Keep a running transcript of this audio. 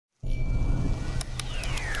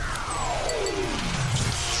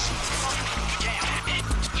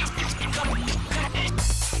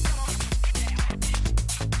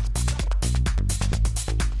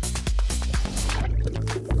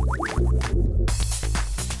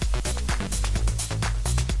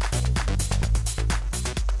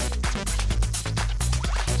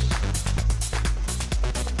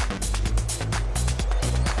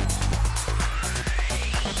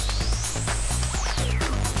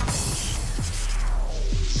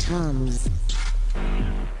TOMz.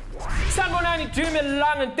 Sangonani, dream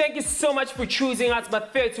along, and thank you so much for choosing us.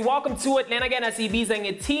 But fair to welcome to it, then again,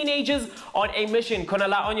 SABC teenagers on a mission.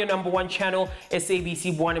 Konala on your #1 channel,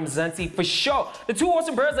 SABC Mzansi for sure. The two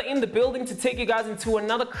awesome birds are in the building to take you guys into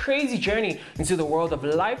another crazy journey into the world of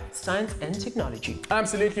life, science, and technology.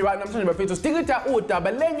 Absolutely right. I'm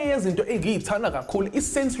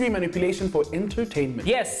sensory manipulation for entertainment.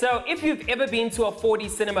 Yes, so if you've ever been to a 4D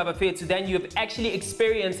cinema buffet, then you've actually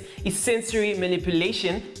experienced a sensory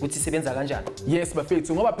manipulation, which is yes,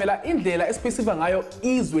 bafethu ngoba phela indlela especifica ngayo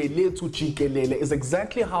izwe lethu jikelele is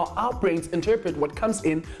exactly how our brains interpret what comes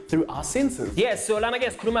in through our senses. Yes, so lana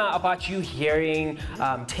guys, kuluma about you hearing,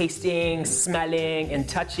 tasting, smelling, and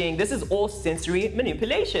touching. This is all sensory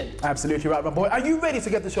manipulation. Absolutely right, my boy. Are you ready to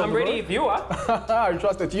get the show? I'm ready if you are. I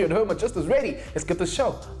trust that you at home are just as ready. Let's get the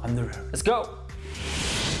show on the road. Let's go.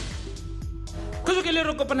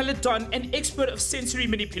 An expert of sensory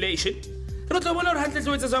manipulation.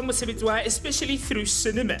 Especially through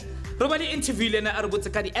cinema. Robert interviewed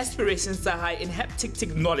the aspirations in haptic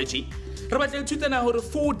technology. Robert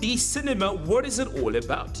 4D cinema, what is it all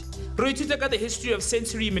about? The history of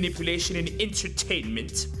sensory manipulation in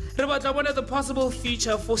entertainment. Robert, one of the possible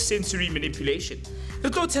future for sensory manipulation. The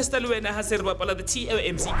test has the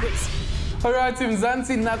TOMz quiz. Alright,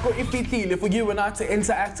 Mzansi nako ifihlile for you and I to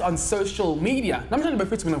interact on social media. Namhlanje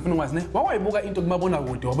bafethu mina ngifuna ukwazi ne wawayibuka into kumabona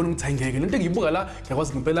kude wabona ukuthi ngeke lento engiyibuka la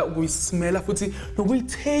ngiyakwazi ngempela ukuyismela futhi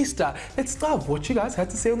nokuyitaster. Let's start what you guys had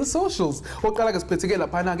to say on the socials. Oqala ke siphetheke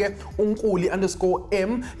lapha ke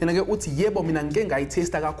unkuli_m yena ke uthi yebo mina ngeke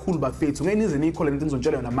ngayitaster kakhulu bafethu ngeke nize nikhole lento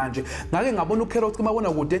engizotshela yona manje. Ngake ngabona ucarrot kumabona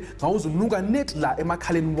kude ngawuzunuka net la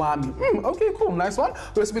emakhaleni wami. Okay, cool, nice one.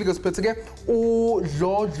 Wesibili ke siphetheke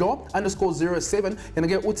udlo_07 and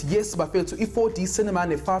again yes bafethu i4D cinema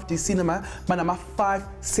and 5D cinema manama 5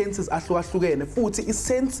 senses ahlukahlukene futhi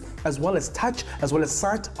i-sense as well as touch as well as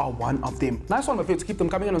sight are one of them. Nice one bafethu, keep them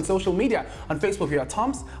coming in on social media. On Facebook we are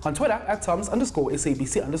TOMz, on Twitter at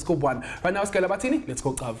TOMz_SABC_1. Right now Skala Batini, let's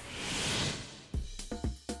go Qav.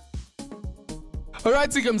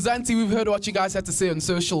 Alright, Mzansi, we've heard what you guys had to say on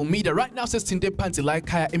social media. Right now says Tinde Panti like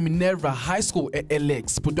Kaya Minerva High School at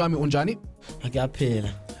LX. Putwami unjani?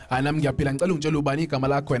 Akaphela. Anam ngiyaphila ngicela ungitshela ubani igama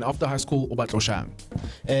lakho and after high school ubatloshanga.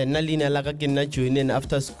 Nalina laka ke na join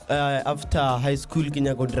after high school ke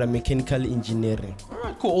nya kodra mechanical engineering.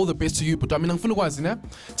 Alright, cool, all the best to you. But mina ngifuna ukwazi ne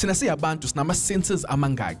thina siyabantu sinama senses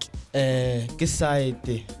amangaki? Ke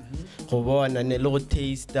sight. Go bona ne lo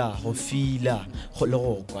taster, go feela, go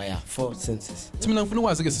lo kwa ya 4 senses. Mina ngifuna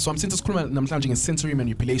ukwazi ke siswam senses khuluma namhlanje nge-sensory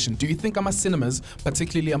manipulation. Do you think ama cinemas,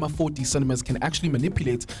 particularly ama 4D cinemas, can actually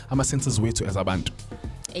manipulate ama senses wethu as abantu?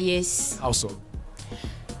 Yes. How so?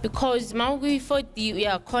 Because mawuku 4D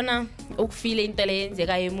uyakhona ukufila into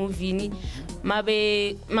leyenzeka emovini,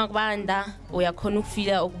 mabe makubanda uyakhona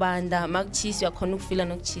ukufila ukubanda, makuchisa uyakhona ukufila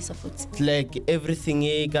nokuchisa futhi. It's like everything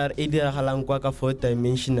edirahalang kwa ka 4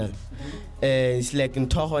 dimensional. It's like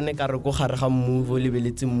ntho ne ka re go gare ga move o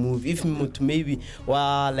lebeletse move. If maybe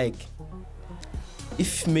wa like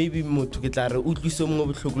if maybe motho ke tla re utlwise mo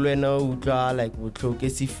botlhoko le wena o tla like botlhoko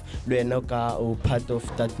as if le wena ka o part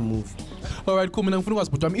of that movie. Alright, cool, mina ngifuna ukwazi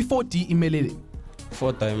but i4D imelele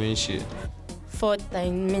 4 dimension. 4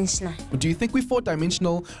 dimensional. Do you think we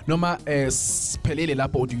 4-dimensional noma pelele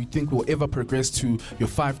lapho, or do you think we'll ever progress to your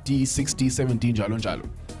 5D, 6D, 7D njalo njalo?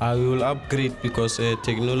 I will upgrade because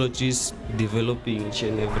technology is developing each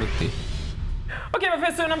and every day. Okay,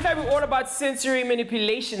 Professor, I'm all about sensory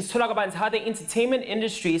manipulations. Talk about how the entertainment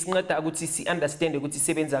industry is understand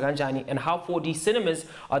and how 4D cinemas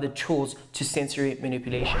are the tools to sensory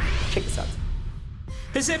manipulation. Check this out.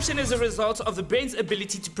 Perception is a result of the brain's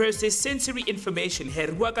ability to process sensory information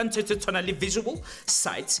here, visual,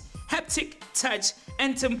 sight, haptic, touch,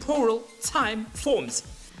 and temporal time forms.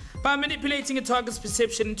 By manipulating a target's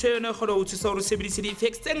perception,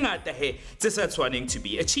 effects to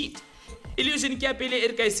be achieved. Illusion ke pele e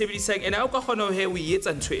re ka sebedisang ena o ka kgona ho he o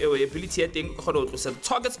etsa ntho eo ability ya teng o kgona ho tlosa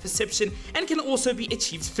target's perception and can also be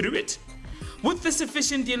achieved through it. With the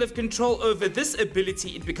sufficient deal of control over this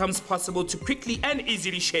ability, it becomes possible to quickly and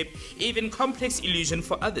easily shape even complex illusion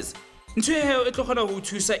for others. Ntho eo e tlo kgona ho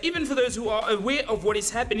thusa even for those who are aware of what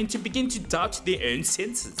is happening to begin to doubt their own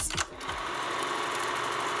senses.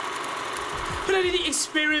 The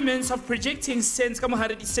experiments of projecting sense come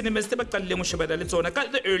out of the cinemas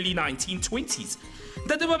the early 1920s.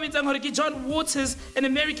 John Waters, an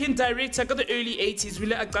American director, got the early 80s,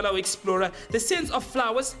 really explore the sense of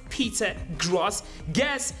flowers, Peter, grass,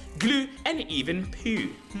 gas, glue, and even poo.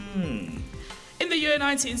 In the year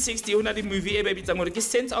 1960, the movie a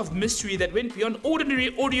sense of mystery that went beyond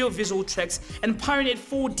ordinary audio-visual tracks and pioneered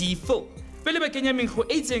 4D film. Of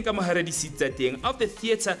the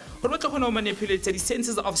theatre, manipulate the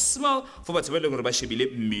senses of smell for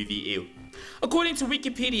movie. According to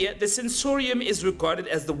Wikipedia, the Sensorium is regarded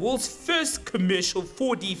as the world's first commercial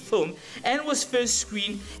 4D film and was first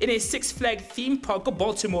screened in a Six Flags theme park of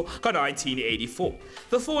Baltimore in 1984.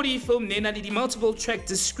 The 4D film the multiple track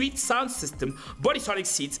discrete sound system, bodysonic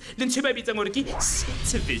seats,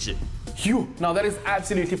 vision. Now that is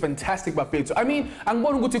absolutely fantastic, Bafethu. I mean, I'm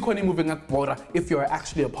going to go moving at water if you're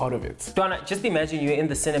actually a part of it. Donna, just imagine you're in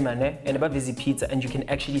the cinema and about visit pizza and you can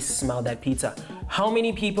actually smell that pizza. How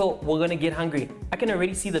many people were going to get hungry? I can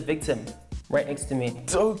already see the victim right next to me.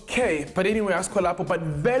 It's okay, but anyway, I call up, but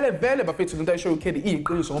vele Bafethu don't show okay the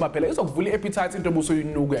it's a fully appetite into so you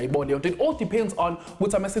know it all depends on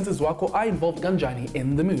what my senses wako are involved ganjani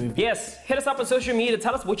in the movie. Yes, hit us up on social media to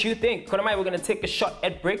tell us what you think. Konamai, we're going to take a shot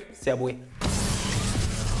at break. See ya, boy.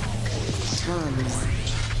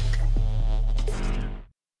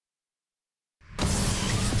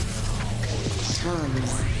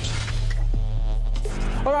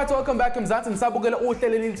 Alright, welcome back to Mzansi Nsabugela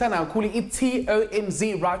uhleleni lithana kakhulu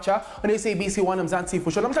TOMz Racha on SABC Mzansi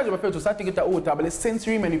for sure. Namhlanje bafethu sathi kita udaba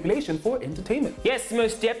sensory manipulation for entertainment. Yes,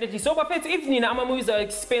 most definitely. So bafethu, if nina movies are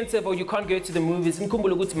expensive or you can't go to the movies,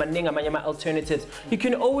 ngikhumbula ukuthi maningi amanye alternatives. You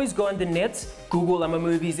can always go on the net, Google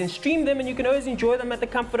movies and stream them, and you can always enjoy them at the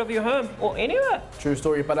comfort of your home or anywhere. True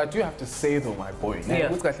story, but I do have to say though, my boy. Yeah.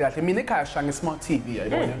 Mina ekhaya shanga smart TV,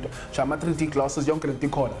 shama 3D glasses, yonke lento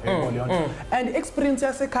ikhona, and experience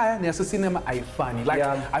yasekhaya neyasecinema ayifani. Like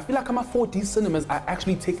I feel like my 4D cinemas are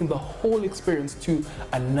actually taking the whole experience to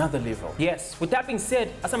another level. Yes. With that being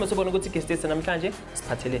said, asama sobona ukuthi ke state namhlanje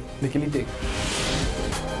siphathele Nikilide.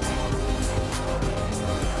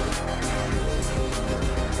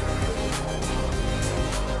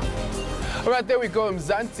 Alright, there we go.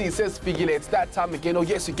 Mzansi says Figile, it's that time again. Oh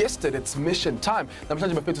yes, you guessed it, it's mission time.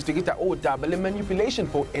 Namhlanje bafethu sigita double manipulation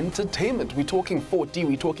for entertainment. We're talking 4D,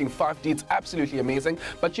 we're talking 5D, it's absolutely amazing.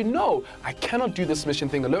 But you know, I cannot do this mission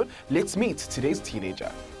thing alone. Let's meet today's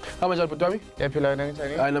teenager. How much Putami? I'm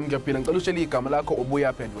Gapilang. Kalushali Kamalako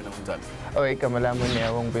Obuya Pen when I'm done. Oh, Kamalamo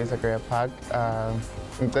Neong Base Career Park.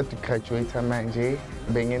 I'm going to graduate in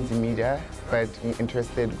being in the media, but I'm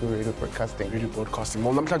interested in radio broadcasting. Radio broadcasting.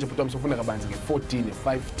 Well, I'm trying to put on some 4D and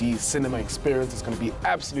 5D cinema experience. It's going to be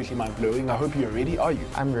absolutely mind-blowing. I hope you're ready. Are you?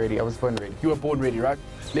 I'm ready. I was born ready. You were born ready, right?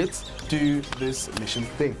 Let's do this mission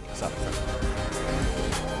thing.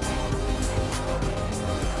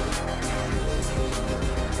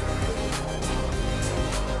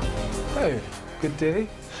 Hey, good day.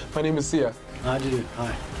 My name is Sia.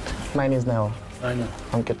 Hi. My name is Noah. I know.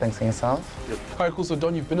 I'm good, thanks, and yourself? Yep. All right, cool. So,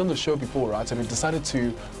 Don, you've been on the show before, right? And we've decided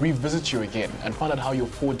to revisit you again and find out how your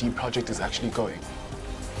 4D project is actually going.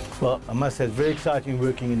 Well, I must say, it's very exciting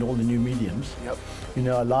working in all the new mediums. Yep. You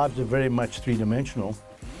know, our lives are very much three-dimensional,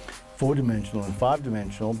 four-dimensional, and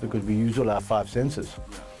five-dimensional because we use all our five senses.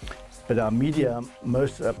 But our media,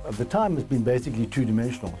 most of the time, has been basically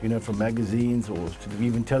two-dimensional, you know, from magazines or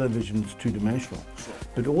even television, it's two-dimensional. Sure.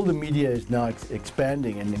 But all the media is now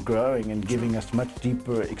expanding and growing and giving us much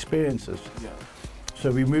deeper experiences. Yeah.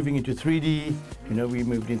 So we're moving into 3D, you know, we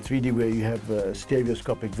moved in 3D where you have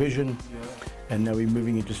stereoscopic vision. Yeah. And now we're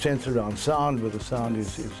moving into sense around sound, where the sound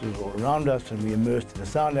is all around us and we're immersed in the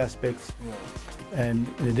sound aspects. Yeah. And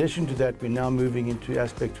in addition to that, we're now moving into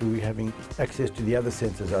aspects where we're having access to the other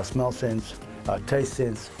senses, our smell sense, our taste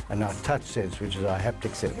sense, and our touch sense, which is our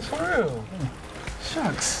haptic sense. For real?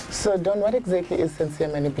 Shucks. So, Don, what exactly is sensory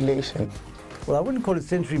manipulation? Well, I wouldn't call it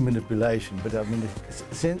sensory manipulation, but I mean,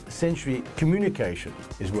 sensory communication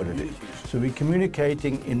is what it is. So we're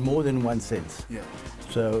communicating in more than one sense. Yeah.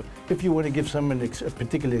 So if you want to give someone a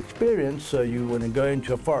particular experience, so you want to go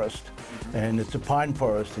into a forest, and it's a pine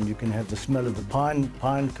forest, and you can have the smell of the pine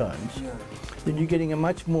cones, then you're getting a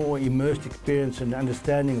much more immersed experience and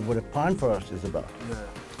understanding of what a pine forest is about. Yeah.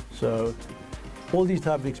 So all these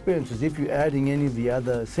type of experiences, if you're adding any of the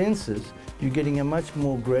other senses, you're getting a much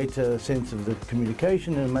more greater sense of the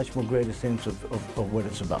communication and a much more greater sense of what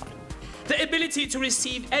it's about. The ability to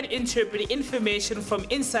receive and interpret information from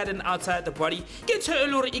inside and outside the body gets her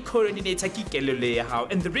and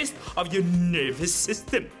the rest of your nervous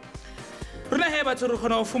system.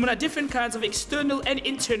 Different kinds of external and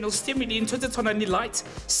internal stimuli into the light,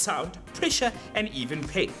 sound, pressure, and even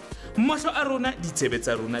pain. Mahlo a rona, ditsebe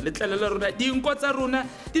tsa rona, letlalo la rona, dinko tsa rona,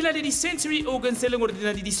 di na le di-sensory organs tse leng gore di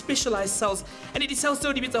na le di-specialized cells, and di cells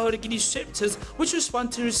tseo di bitsa gore ke di receptors which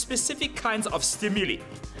respond to specific kinds of stimuli.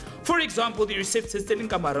 For example, the receptors telling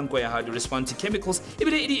kamarango how to respond to chemicals,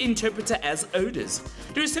 ibile the interpreter as odors.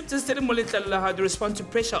 The receptors telling moletlala how to respond to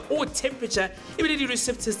pressure or temperature, ibile the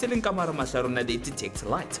receptors telling kamaramasharona they detect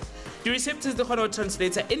light. The receptors the kgona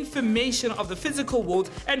translate information of the physical world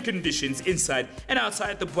and conditions inside and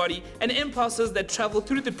outside the body and impulses that travel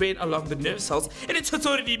through the brain along the nerve cells, and it's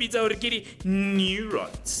already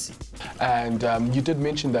neurons. And you did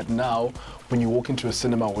mention that now when you walk into a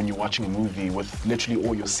cinema, when you're watching a movie with literally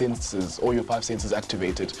all your senses, all your 5 senses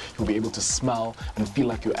activated, you'll be able to smell and feel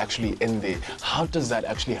like you're actually in there. How does that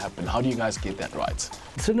actually happen? How do you guys get that right?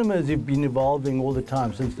 Cinemas have been evolving all the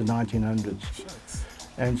time since the 1900s.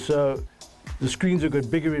 And so the screens have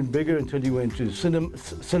got bigger and bigger until you went to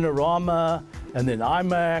Cinerama, and then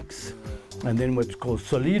IMAX, and then what's called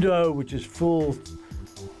Solido, which is full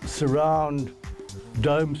surround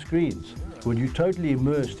dome screens, where you're totally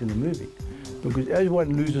immersed in the movie. Because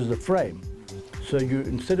everyone loses the frame. So you,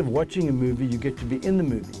 instead of watching a movie, you get to be in the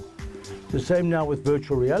movie. The same now with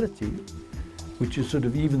virtual reality, which is sort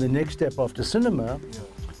of even the next step after cinema.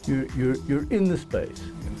 You're in the space.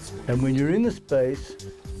 And when you're in the space,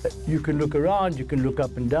 you can look around, you can look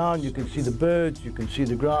up and down, you can see the birds, you can see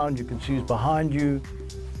the ground, you can see who's behind you.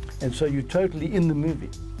 And so you're totally in the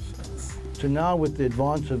movie. So now with the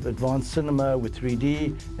advance of advanced cinema, with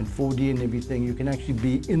 3D and 4D and everything, you can actually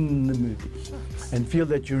be in the movie and feel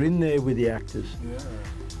that you're in there with the actors.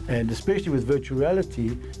 And especially with virtual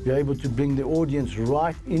reality, you're able to bring the audience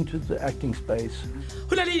right into the acting space.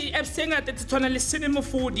 Cinema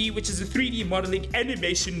 4D, which is a 3D modeling,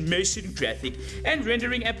 animation, motion graphic, and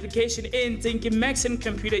rendering application in Max and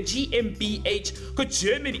Computer GmbH for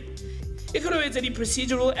Germany. It creates any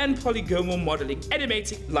procedural and polygonal modeling,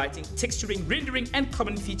 animating, lighting, texturing, rendering, and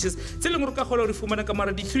common features. The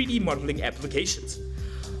 3D modeling applications.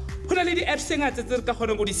 The apps the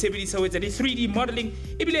 3D modeling,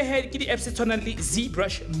 the apps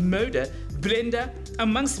ZBrush, Moda, Blender,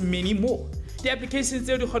 amongst many more. The applications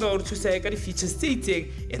to the features stating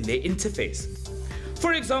in their interface.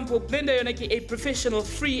 For example, Blender is a professional,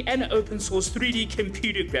 free, and open source 3D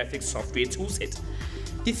computer graphics software toolset.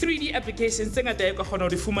 The 3D applications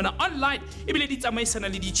online,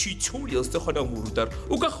 tutorials.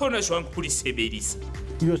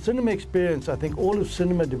 Your cinema experience, I think all of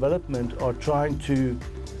cinema development are trying to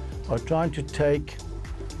take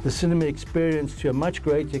the cinema experience to a much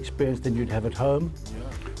greater experience than you'd have at home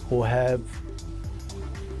or have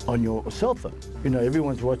on your cell phone. You know,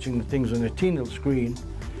 everyone's watching the things on a teeny little screen.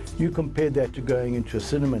 You compare that to going into a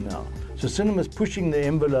cinema now. So cinema's pushing the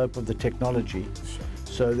envelope of the technology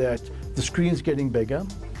so that the screen's getting bigger,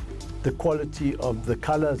 the quality of the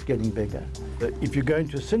color's getting bigger. If you go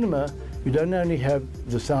into a cinema, you don't only have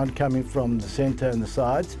the sound coming from the center and the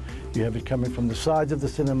sides, you have it coming from the sides of the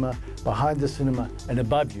cinema, behind the cinema, and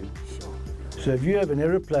above you. So if you have an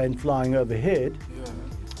aeroplane flying overhead,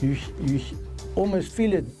 you almost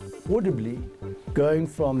feel it audibly going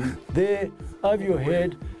from there over your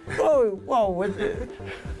head. Oh, wow.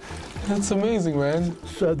 That's amazing, man.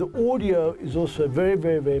 So the audio is also very,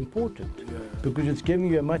 very, very important because it's giving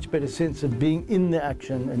you a much better sense of being in the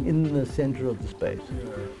action and in the center of the space.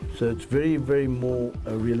 So it's very, very more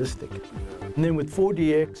realistic. And then with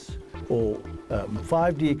 4DX or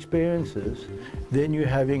 5D experiences, then you're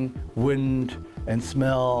having wind and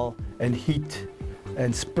smell and heat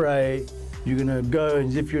and spray. You're going to go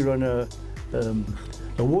as if you're on a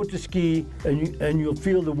water ski and you'll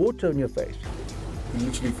feel the water on your face. You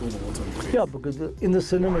literally feel the water on your face. Yeah, because in the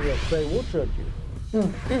cinema they'll spray water at you.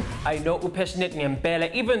 I know we're passionate ngempela,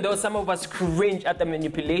 even though some of us cringe at the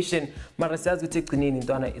manipulation, mara siyazi ukuthi ekugcineni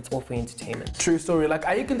intwana it's all for entertainment. True story. Like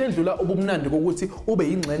ayikho into endlula ubumnandi kokuthi ube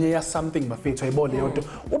yingxenye ya something bafethu ayibone leyo nto.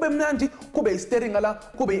 Ube mnandi, kube i-staring ngala,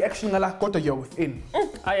 kube i-action ngala, kodwa you're within.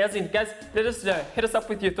 Guys, let us know. Hit us up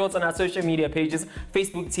with your thoughts on our social media pages: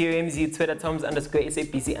 Facebook, TOMz, Twitter,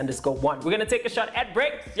 TOMz_SABC_1. We're gonna take a shot at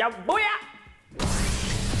break. Yeah, booyah!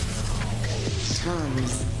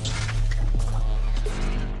 TOMz.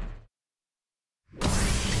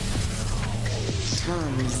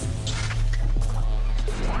 TOMz.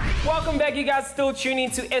 Welcome back, you guys. Still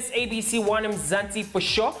tuning to SABC Mzansi for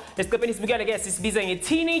sure. Let's go and speak again. It's busy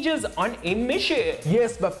teenagers on a mission.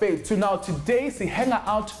 Yes, Buffet. To now today, see hang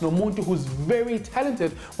out no muntu who's very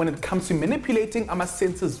talented when it comes to manipulating ama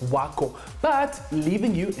senses wako, but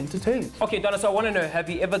leaving you entertained. Okay, Donna. So I want to know: have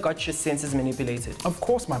you ever got your senses manipulated? Of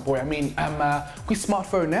course, my boy. I mean, with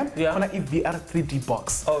smartphone, on a VR 3D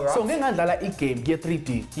box. Oh, right. So ngengandlala game get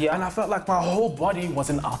 3D. Yeah. And I felt like my whole body was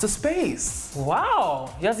in outer space. Wow.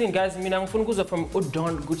 Yazin, guys, mina ngifuna ukuzwa from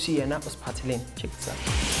Udon Gucci yena usiphatheleni. Check this out.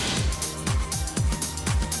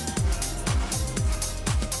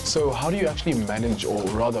 So how do you actually manage or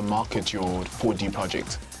rather market your 4D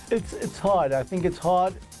project? It's hard. I think it's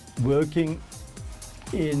hard working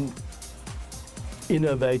in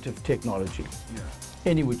innovative technology,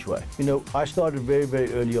 any which way. You know, I started very,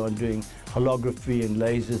 very early on doing holography and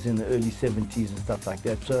lasers in the early 70s and stuff like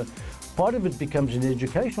that. So part of it becomes an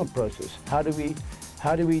educational process. How do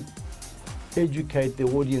we educate the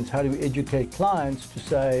audience? How do we educate clients to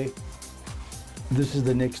say, this is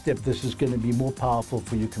the next step, this is going to be more powerful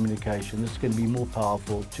for your communication, this is going to be more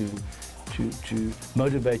powerful to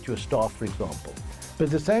motivate your staff, for example. But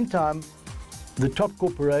at the same time, the top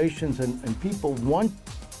corporations and people want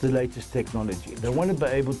the latest technology. They want to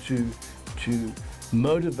be able to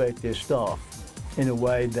motivate their staff in a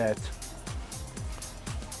way that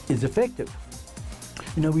is effective.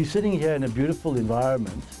 You know, we're sitting here in a beautiful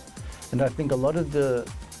environment, and I think a lot of the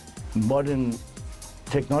modern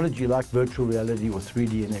technology like virtual reality or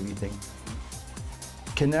 3D and everything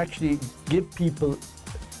can actually give people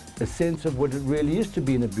a sense of what it really is to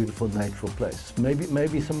be in a beautiful natural place.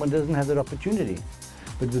 Maybe someone doesn't have that opportunity,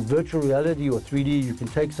 but with virtual reality or 3D, you can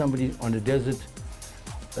take somebody on a desert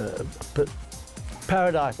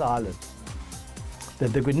paradise island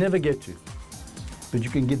that they could never get to, but you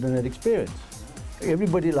can give them that experience.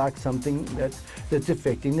 Everybody likes something that's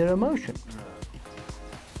affecting their emotion.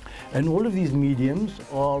 And all of these mediums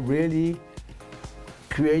are really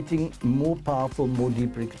creating more powerful, more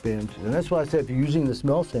deeper experiences. And that's why I say if you're using the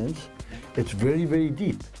smell sense, it's very, very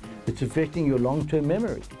deep. It's affecting your long-term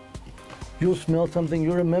memory. You'll smell something,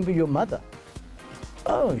 you'll remember your mother.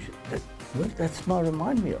 Oh, what did that smell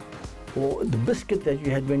remind me of? Or the biscuit that you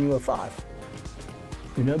had when you were 5.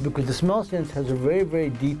 You know, because the smell sense has a very, very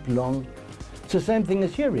deep, long... It's the same thing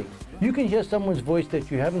as hearing. You can hear someone's voice that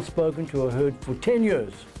you haven't spoken to or heard for 10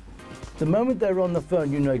 years. The moment they're on the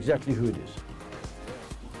phone, you know exactly who it is.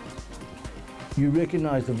 You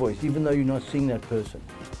recognize the voice, even though you're not seeing that person.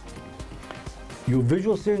 Your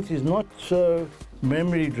visual sense is not so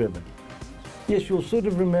memory-driven. Yes, you'll sort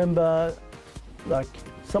of remember, like,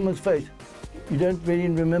 someone's face. You don't really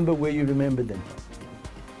remember where you remembered them.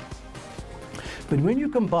 But when you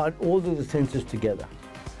combine all of the senses together,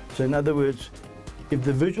 so in other words, if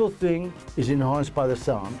the visual thing is enhanced by the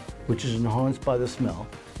sound, which is enhanced by the smell,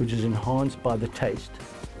 which is enhanced by the taste,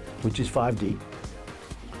 which is 5D,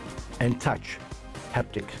 and touch,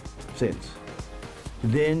 haptic sense,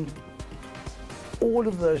 then all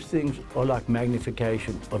of those things are like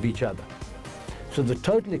magnification of each other. So the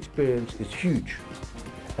total experience is huge.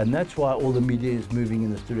 And that's why all the media is moving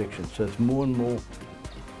in this direction. So it's more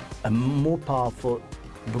and more powerful,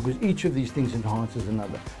 because each of these things enhances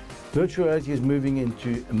another. Virtual reality is moving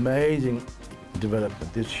into amazing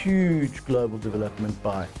development. There's huge global development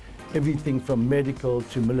by everything from medical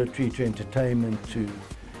to military to entertainment to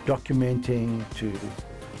documenting to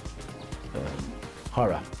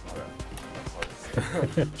horror.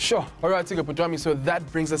 Sure. All right, Tika Putwami. So that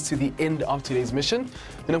brings us to the end of today's mission.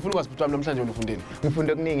 The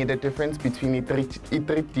difference between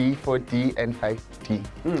 3D, 4D, and 5D.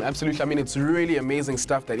 Absolutely. I mean, it's really amazing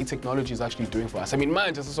stuff that e-technology is actually doing for us. I mean,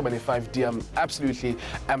 mine just also by the 5D. I'm absolutely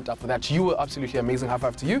amped up for that. You were absolutely amazing. High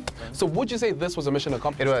five to you. So would you say this was a mission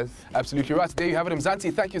accomplished? It was. Absolutely right. There you have it,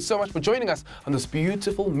 Mzansi. Thank you so much for joining us on this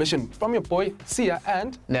beautiful mission. From your boy, Sia,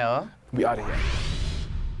 and now we out of here.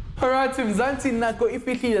 Alright, Mzansi Nako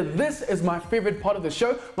Ifihlile, this is my favorite part of the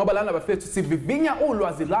show. Ngobalana bafethu sivivinya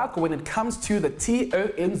ulwazi lakho when it comes to the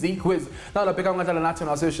TOMz quiz. Now la bheka ngadlala nathi on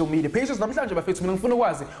our social media pages. Namhlanje bafethu mina ngifuna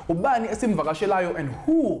ukwazi ubani esimvakashelayo and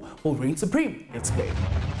who will reign supreme. Let's play.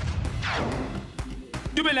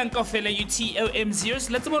 Dumelang kaofela you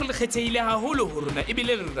TOMzers, let's more le khethehile haholo ho rona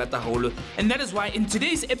ebile re rata haholo. And that is why in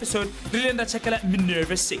today's episode re lenda chakala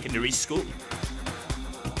Minerva Secondary School.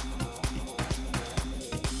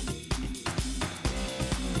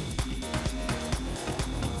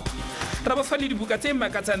 Rabafani dibuka tse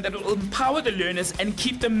makatsang that will empower the learners and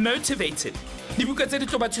keep them motivated. Dibuka tse di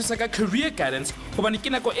tlo ba thusa ka career guidance hobane ke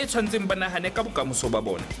nako e tshwantseng ba nahane ka bokamoso ba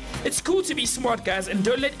bona. It's cool to be smart, guys, and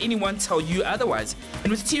don't let anyone tell you otherwise.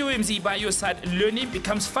 And with TOMz by your side, learning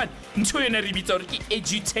becomes fun. Ntho yona re bitsa hore ke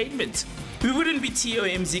edutainment. We wouldn't be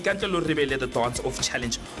TOMz ka ntle lo rebele the dance off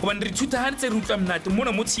challenge hobane re thuta hantse re utlwa mnate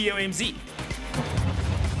mona mo TOMz.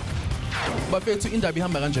 Bafethu indaba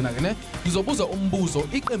ihamba kanjena ke ne ngizobuza umbuzo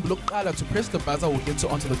iqembu lokuqala to press the buzzer will get to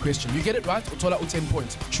answer the question. You get it right, uthola u10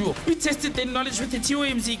 points. Sure. We tested their knowledge with the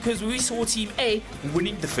TOMz because we saw Team A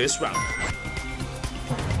winning the first round.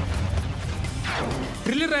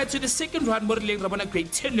 Really right to the second round more like Rabona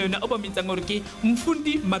grade 10 learner Obamintangorki,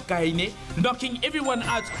 Mfundi Makaine, knocking everyone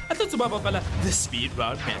out. I thought about the speed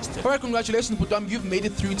round master. Alright, congratulations, Putam. You've made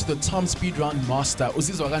it through to the TOMz speed round master.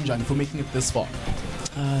 Uzizwa kanjani for making it this far?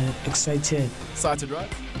 Excited. Excited,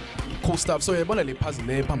 right? Cool stuff. So yabona le puzzle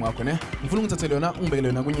le phambi kwakho ne. Ngifuna ungithathele yona ungibekele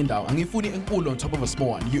yona kwenye indawo. Angifuni enkulu on top of a small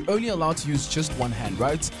one. You're only allowed to use just one hand,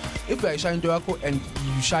 right? If you shy into yakho and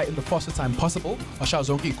you shy in the fastest time possible, washa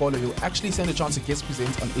zonke ikolo, you'll actually stand a chance to guest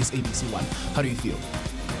present on SABC 1. How do you feel?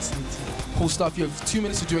 Cool stuff. You have 2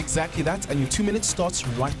 minutes to do exactly that, and your 2 minutes starts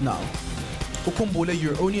right now. Ukhumbule,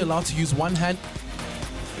 you're only allowed to use one hand.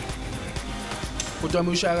 Kodwa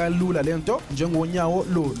ushaya lula lento njengonyawo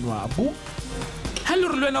lo nwabu. Hello,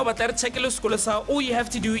 all you have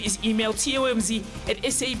to do is email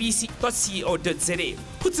tomz@sabc.co.za.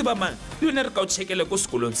 Hutsibaman, you never go check a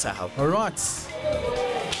school on Sahel. Alright.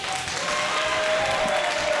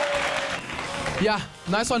 Yeah,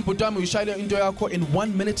 nice one, Putam. You shine into yakho in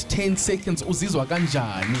 1 minute 10 seconds. Uzizwa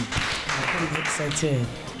kanjani? I'm excited.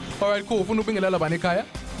 Alright, cool. Ufuna ubingelela bani ekhaya?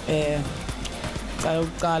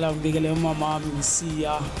 Qala ngibikele umama wami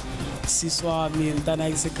ngisiya sisi wami mntana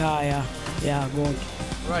esekhaya yeah konke.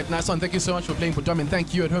 Right, nice one. Thank you so much for playing, Putam, and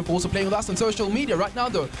thank you at home for also playing with us on social media. Right now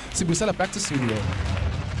though, Sibusela back to studio.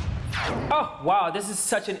 Oh, wow, this is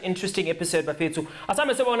such an interesting episode, Bafethu.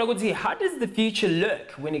 How does the future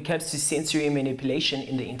look when it comes to sensory manipulation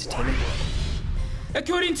in the entertainment world?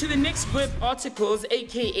 According to the next web articles,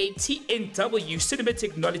 aka TNW, cinema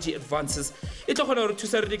technology advances. It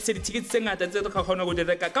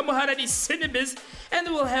cinemas, and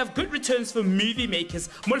they will have good returns for movie makers.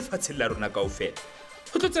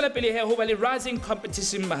 Rising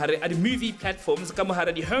competition at the movie platforms,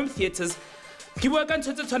 the home theaters.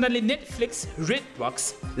 Netflix,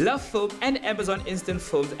 Redbox, Love Film, and Amazon Instant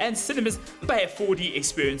Films and cinemas by 4D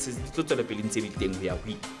experiences.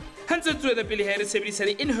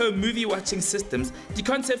 In-home movie watching systems, the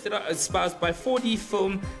concepts that are espoused by 4D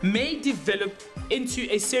film may develop into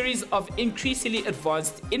a series of increasingly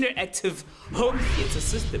advanced interactive home theater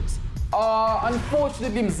systems.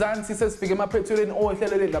 Unfortunately, Mzansi says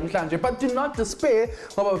but do not despair.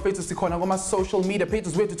 My social media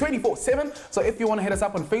pages we're to 24/7. So if you want to hit us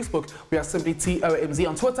up on Facebook, we are simply TOMZ,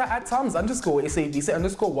 on Twitter at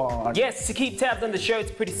TOMz_SABC_1. Yes, to keep tabs on the show,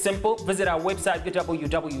 it's pretty simple. Visit our website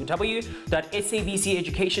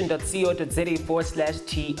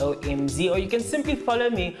www.sabceducation.co.za/TOMZ, or you can simply follow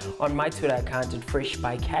me on my Twitter account at Fresh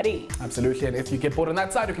by Caddy. Absolutely, and if you get bored on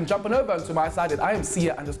that side, you can jump on over to my side at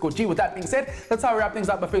IamSia_G. With that being said, that's how we wrap things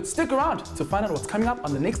up. But stick around to find out what's coming up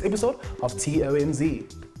on the next episode of TOMZ.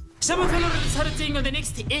 On the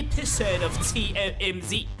next episode of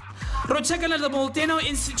TOMZ, Rochakana the Molteno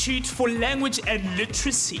Institute for Language and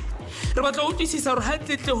Literacy.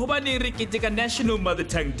 National Mother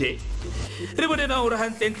Tongue Day.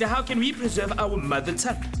 How can we preserve our mother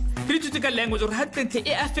tongue? Language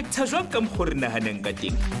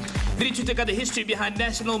the history behind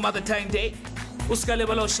National Mother Tongue Day.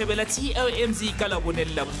 Uskalebalo Shebela TOMZ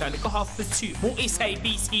Kalabunella Half the 2. Who is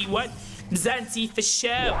SABC 1? Mzansi for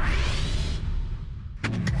show.